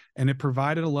experiencing. And it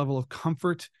provided a level of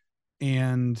comfort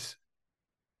and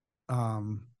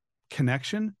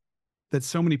connection that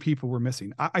so many people were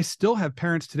missing. I still have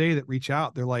parents today that reach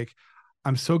out. They're like,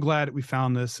 I'm so glad that we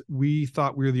found this. We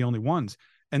thought we were the only ones.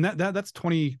 And that's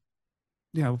 20,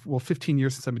 15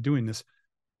 years since I've been doing this.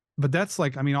 But that's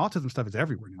like, I mean, autism stuff is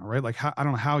everywhere now, right? Like, I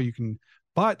don't know how you can,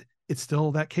 but it's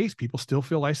still that case. People still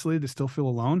feel isolated. They still feel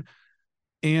alone.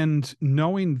 And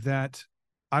knowing that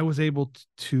I was able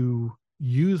to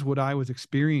use what I was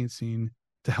experiencing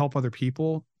to help other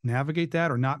people navigate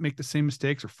that or not make the same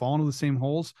mistakes or fall into the same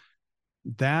holes,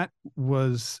 that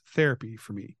was therapy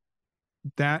for me.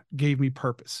 That gave me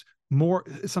purpose. More,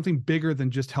 something bigger than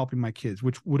just helping my kids,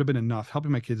 which would have been enough.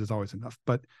 Helping my kids is always enough.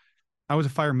 But I was a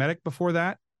fire medic before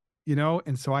that,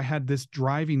 and so I had this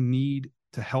driving need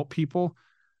to help people.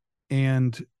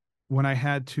 And when I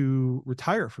had to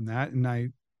retire from that and I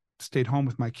stayed home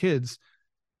with my kids,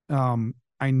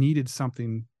 I needed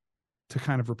something to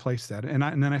kind of replace that. And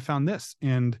then I found this,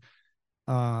 and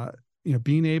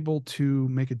being able to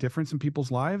make a difference in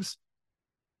people's lives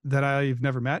that I've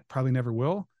never met, probably never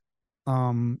will,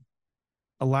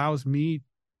 allows me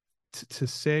to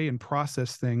say and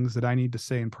process things that I need to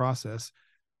say and process.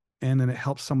 And then it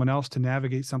helps someone else to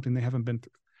navigate something they haven't been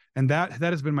through. And that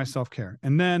has been my self-care.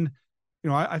 And then,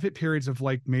 I've hit periods of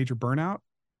like major burnout.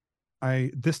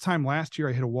 This time last year,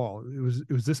 I hit a wall. It was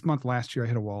this month last year I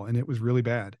hit a wall, and it was really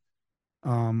bad.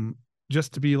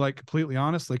 Just to be like completely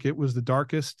honest, like it was the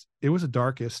darkest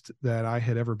that I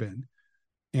had ever been.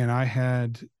 And I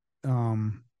had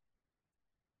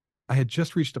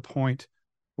just reached a point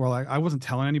where I wasn't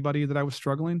telling anybody that I was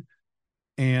struggling.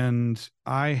 And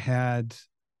I had,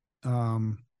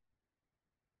 you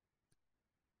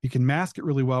can mask it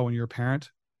really well when you're a parent,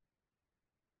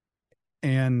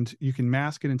 and you can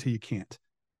mask it until you can't.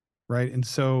 Right. And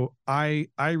so I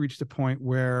reached a point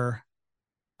where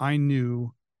I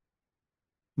knew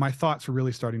my thoughts were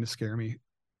really starting to scare me.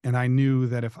 And I knew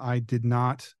that if I did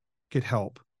not get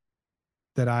help,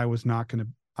 that I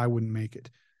wouldn't make it.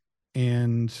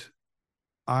 And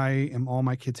I am all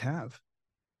my kids have.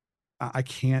 I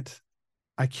can't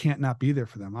not be there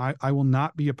for them. I will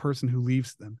not be a person who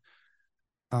leaves them.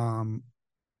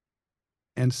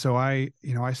 And so I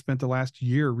spent the last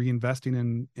year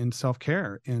reinvesting in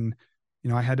self-care, and,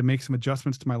 I had to make some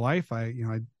adjustments to my life.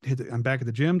 I'm back at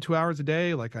the gym 2 hours a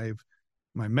day. Like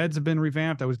my meds have been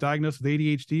revamped. I was diagnosed with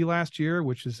ADHD last year,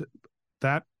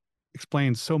 that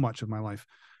explains so much of my life.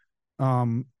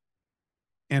 And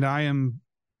I am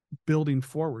building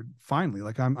forward finally.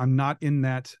 Like I'm not in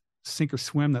that sink or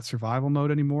swim, that survival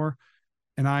mode anymore.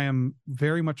 And I am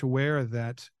very much aware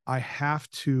that I have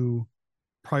to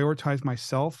prioritize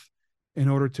myself in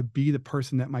order to be the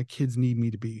person that my kids need me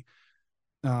to be.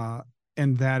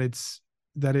 And that it's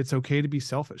okay to be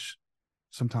selfish.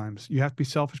 Sometimes you have to be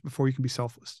selfish before you can be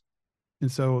selfless.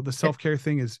 And so the self-care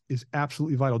thing is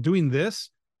absolutely vital. Doing this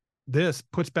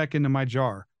puts back into my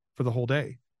jar for the whole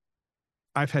day.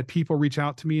 I've had people reach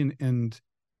out to me and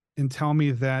tell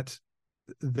me that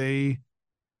they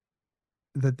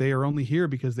are only here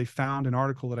because they found an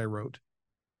article that I wrote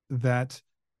that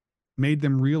made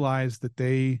them realize that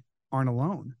they aren't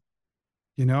alone,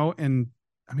 and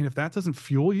I mean, if that doesn't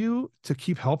fuel you to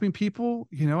keep helping people,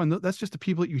 and that's just the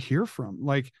people that you hear from,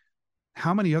 like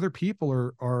how many other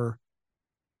people are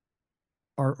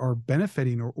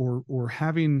benefiting or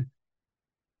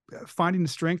finding the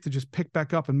strength to just pick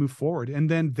back up and move forward. And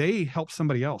then they help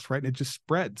somebody else. Right. And it just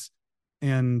spreads.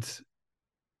 And,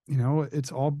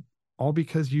 it's all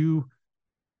because you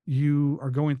are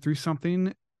going through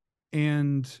something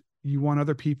and you want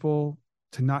other people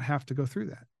to not have to go through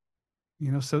that,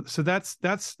 so that's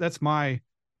my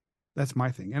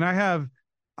thing. And I have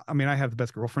the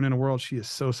best girlfriend in the world. She is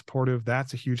so supportive.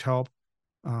 That's a huge help.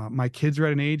 My kids are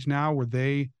at an age now where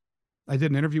I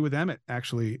did an interview with Emmett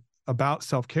actually about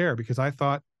self-care, because I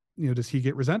thought, does he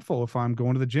get resentful if I'm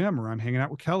going to the gym or I'm hanging out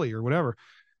with Kelly or whatever?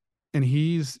 And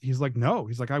he's like, no,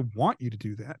 he's like, I want you to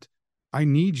do that. I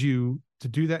need you to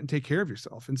do that and take care of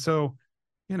yourself. And so,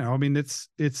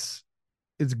 it's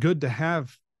good to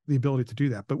have the ability to do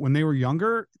that. But when they were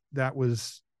younger, it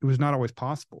was not always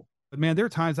possible. But man, there are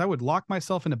times I would lock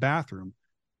myself in the bathroom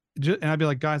and I'd be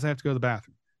like, guys, I have to go to the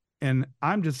bathroom. And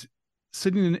I'm just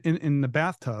sitting in the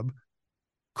bathtub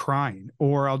crying,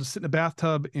 or I'll just sit in the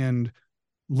bathtub and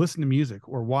listen to music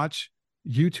or watch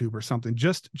YouTube or something,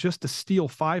 just to steal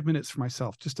 5 minutes for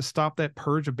myself, just to stop that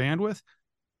purge of bandwidth.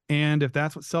 And if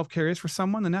that's what self-care is for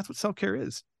someone, then that's what self-care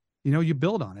is. You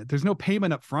build on it. There's no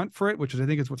payment up front for it, which is, I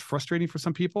think, is what's frustrating for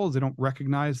some people, is they don't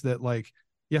recognize that, like,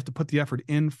 you have to put the effort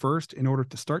in first in order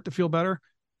to start to feel better.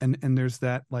 And there's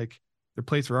that, like, their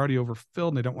plates are already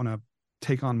overfilled and they don't want to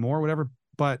take on more, whatever.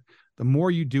 But the more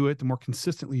you do it, the more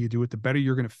consistently you do it, the better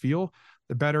you're going to feel,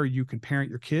 the better you can parent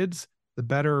your kids, the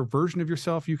better version of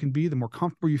yourself you can be, the more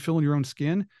comfortable you feel in your own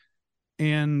skin.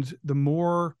 And the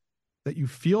more that you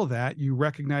feel that, you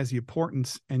recognize the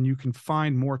importance, and you can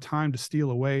find more time to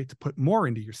steal away, to put more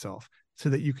into yourself so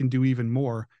that you can do even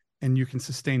more and you can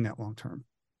sustain that long term.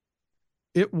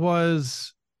 It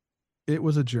was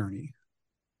a journey.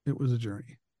 It was a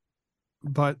journey.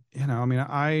 But, I mean,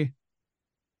 I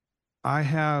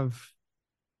have,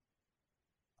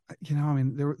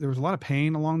 there was a lot of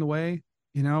pain along the way,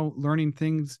 learning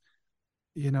things,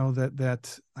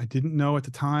 that I didn't know at the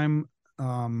time.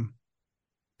 And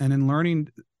in learning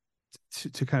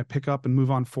to kind of pick up and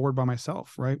move on forward by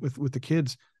myself, right? With the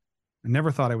kids, I never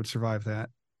thought I would survive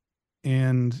that.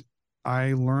 And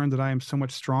I learned that I am so much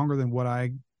stronger than what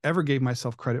I ever gave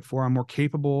myself credit for. I'm more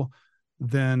capable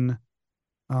than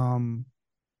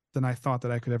I thought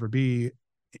that I could ever be.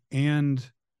 And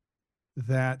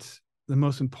that the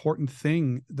most important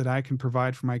thing that I can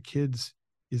provide for my kids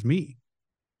is me.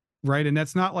 Right. And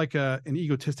that's not like an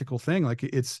egotistical thing. Like,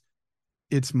 it's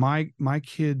my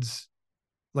kids,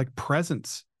 like,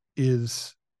 presence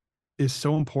is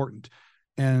so important.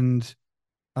 And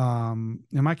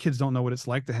my kids don't know what it's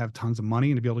like to have tons of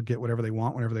money and to be able to get whatever they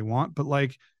want whenever they want, but,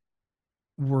 like,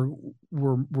 we're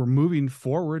moving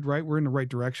forward, right? We're in the right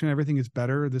direction. Everything is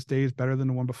better. This day is better than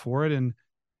the one before it. And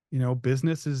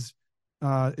business is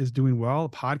doing well.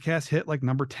 The podcast hit like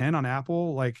number 10 on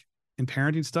Apple, like, in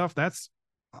parenting stuff.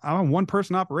 I'm a one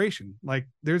person operation. Like,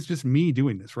 there's just me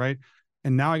doing this, right?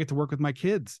 And now I get to work with my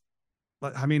kids.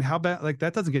 But I mean, how bad, like,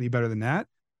 that doesn't get any better than that.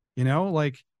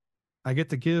 Like, I get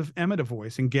to give Emmett a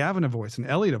voice and Gavin a voice and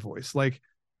Elliot a voice. Like,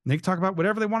 they can talk about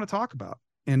whatever they want to talk about.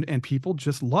 And people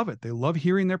just love it. They love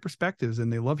hearing their perspectives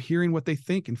and they love hearing what they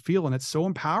think and feel. And it's so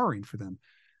empowering for them.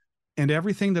 And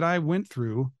everything that I went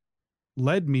through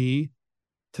led me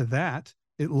to that.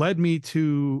 It led me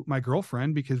to my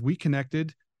girlfriend, because we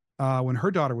connected when her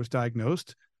daughter was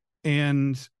diagnosed.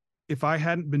 And if I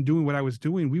hadn't been doing what I was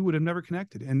doing, we would have never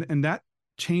connected. And that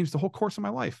changed the whole course of my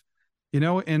life,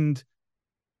 and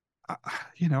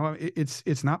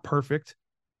it's not perfect.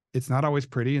 It's not always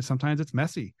pretty. And sometimes it's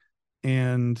messy.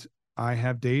 And I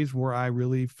have days where I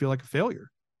really feel like a failure.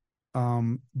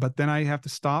 But then I have to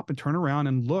stop and turn around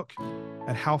and look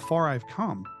at how far I've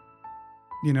come,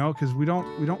 because we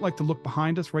don't like to look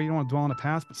behind us, right? You don't want to dwell on the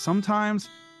past, but sometimes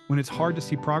when it's hard to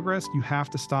see progress, you have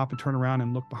to stop and turn around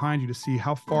and look behind you to see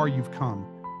how far you've come.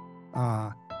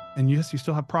 And yes, you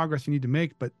still have progress you need to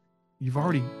make, but you've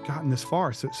already gotten this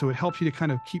far. So it helps you to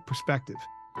kind of keep perspective,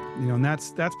 and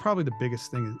that's probably the biggest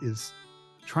thing is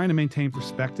trying to maintain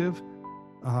perspective,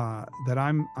 that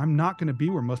I'm not going to be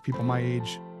where most people my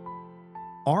age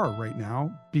are right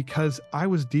now, because I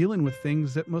was dealing with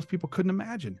things that most people couldn't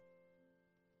imagine,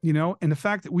 and the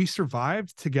fact that we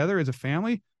survived together as a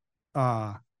family,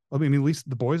 at least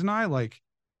the boys and I, like,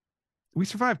 we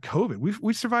survived COVID.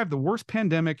 We survived the worst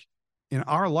pandemic in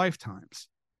our lifetimes,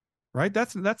 right?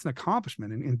 That's an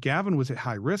accomplishment. And Gavin was at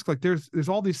high risk. Like, there's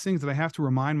all these things that I have to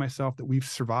remind myself that we've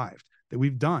survived, that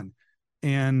we've done.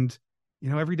 And,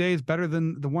 every day is better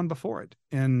than the one before it.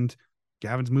 And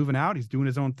Gavin's moving out. He's doing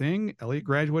his own thing. Elliot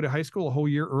graduated high school a whole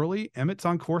year early. Emmett's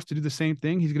on course to do the same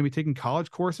thing. He's going to be taking college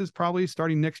courses probably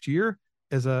starting next year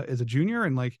as a junior.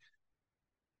 And, like,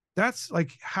 that's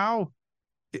like how,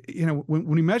 when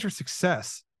we measure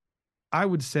success, I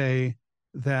would say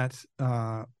that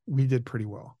we did pretty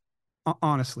well,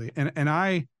 honestly. And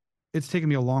it's taken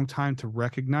me a long time to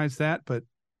recognize that, but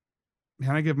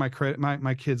man, I give my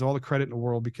kids all the credit in the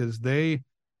world, because they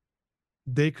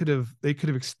could have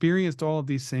experienced all of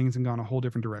these things and gone a whole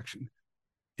different direction.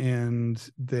 And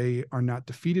they are not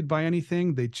defeated by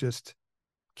anything. They just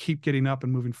keep getting up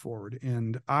and moving forward.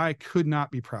 And I could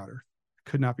not be prouder.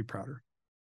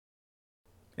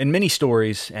 In many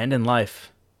stories and in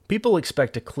life, people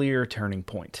expect a clear turning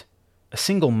point, a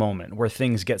single moment where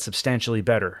things get substantially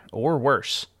better or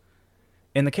worse.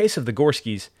 In the case of the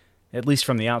Gorskys, at least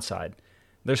from the outside,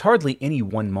 there's hardly any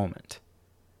one moment.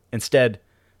 Instead,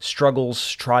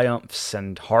 Struggles, triumphs,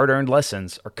 and hard-earned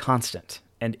lessons are constant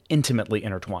and intimately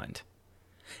intertwined.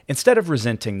 Instead of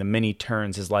resenting the many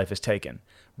turns his life has taken,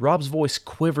 Rob's voice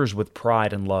quivers with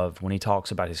pride and love when he talks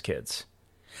about his kids.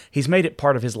 He's made it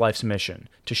part of his life's mission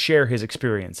to share his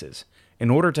experiences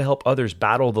in order to help others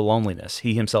battle the loneliness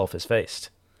he himself has faced.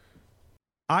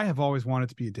 I have always wanted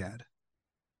to be a dad.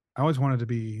 I always wanted to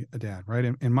be a dad, right?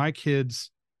 And my kids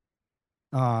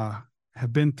have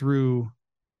been through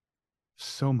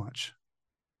so much.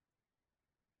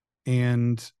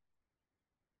 And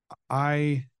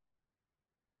I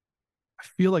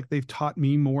feel like they've taught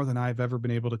me more than I've ever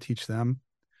been able to teach them.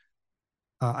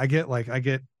 I get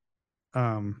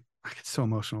so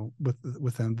emotional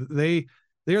with them. They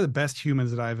are the best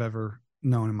humans that I've ever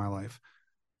known in my life.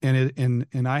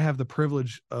 And I have the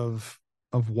privilege of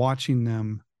watching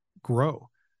them grow.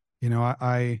 You know,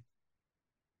 I've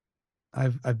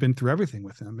been through everything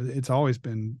with them. It's always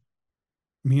been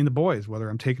me and the boys, whether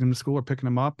I'm taking them to school or picking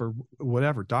them up or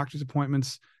whatever, doctor's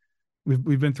appointments.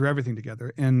 We've been through everything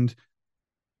together. And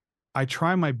I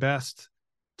try my best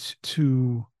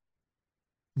to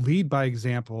lead by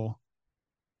example.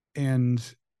 And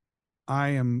I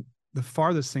am the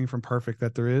farthest thing from perfect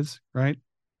that there is, right?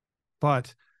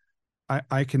 But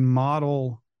I can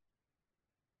model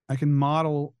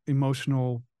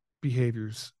emotional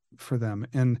behaviors for them.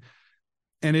 And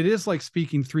it is like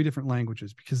speaking 3 different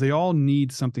languages because they all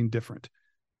need something different.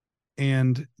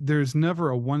 And there's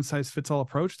never a one size fits all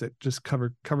approach that just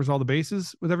covers all the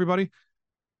bases with everybody.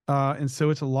 And so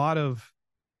it's a lot of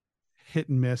hit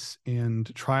and miss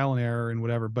and trial and error and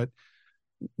whatever. But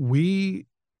we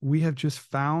have just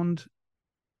found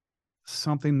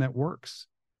something that works.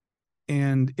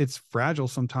 And it's fragile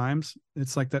sometimes.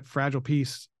 It's like that fragile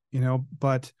piece, you know,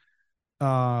 but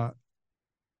there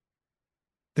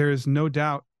is no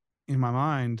doubt in my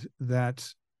mind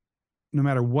that no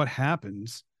matter what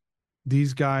happens,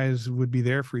 these guys would be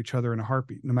there for each other in a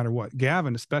heartbeat, no matter what.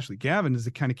 Gavin, especially. Gavin is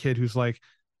the kind of kid who's like,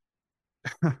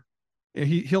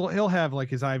 he'll have like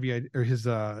his IV or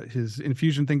his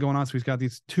infusion thing going on. So he's got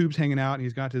these tubes hanging out and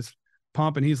he's got his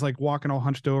pump and he's like walking all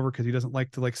hunched over because he doesn't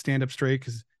like to like stand up straight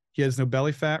because he has no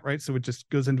belly fat, right? So it just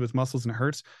goes into his muscles and it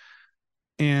hurts.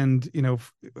 And, you know,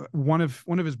 one of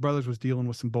his brothers was dealing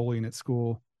with some bullying at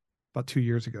school about 2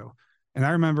 years ago. And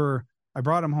I remember I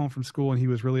brought him home from school and he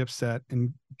was really upset.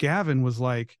 And Gavin was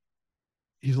like,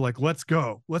 he's like, let's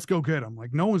go get him.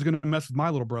 Like, no one's going to mess with my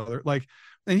little brother. Like,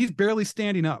 and he's barely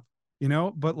standing up, you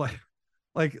know, but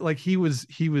like he was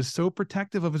so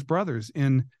protective of his brothers.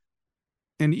 And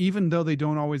even though they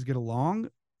don't always get along,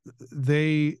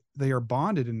 they are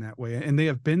bonded in that way. And they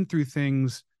have been through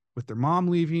things with their mom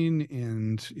leaving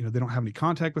and, you know, they don't have any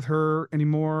contact with her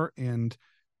anymore. And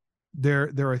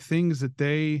there are things that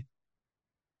they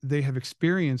have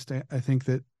experienced, I think,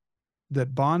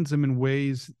 that bonds them in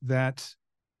ways that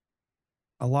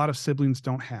a lot of siblings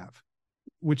don't have,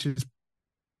 which is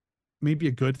maybe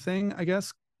a good thing, I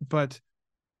guess, but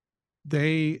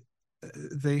they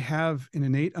have an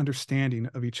innate understanding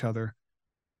of each other,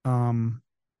 and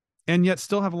yet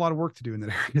still have a lot of work to do in that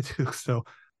area too. So,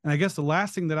 and I guess the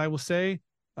last thing that I will say,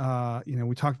 you know,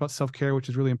 we talked about self-care, which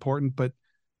is really important, but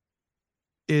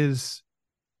is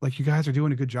like, you guys are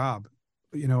doing a good job.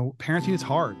 You know, parenting is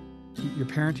hard. Your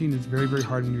parenting is very, very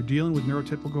hard. When you're dealing with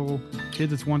neurotypical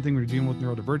kids, it's one thing. When you're dealing with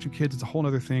neurodivergent kids, it's a whole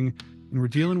other thing. And we're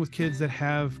dealing with kids that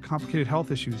have complicated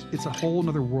health issues. It's a whole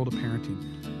other world of parenting.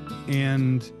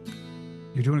 And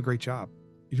you're doing a great job.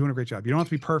 You're doing a great job. You don't have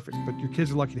to be perfect, but your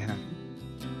kids are lucky to have you.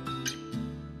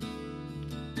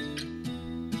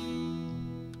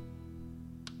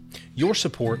 Your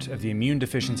support of the Immune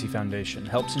Deficiency Foundation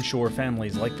helps ensure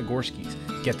families like the Gorskys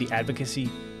get the advocacy,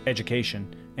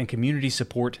 education, and community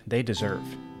support they deserve.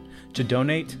 To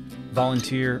donate,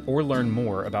 volunteer, or learn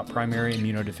more about primary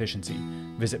immunodeficiency,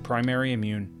 visit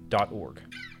primaryimmune.org.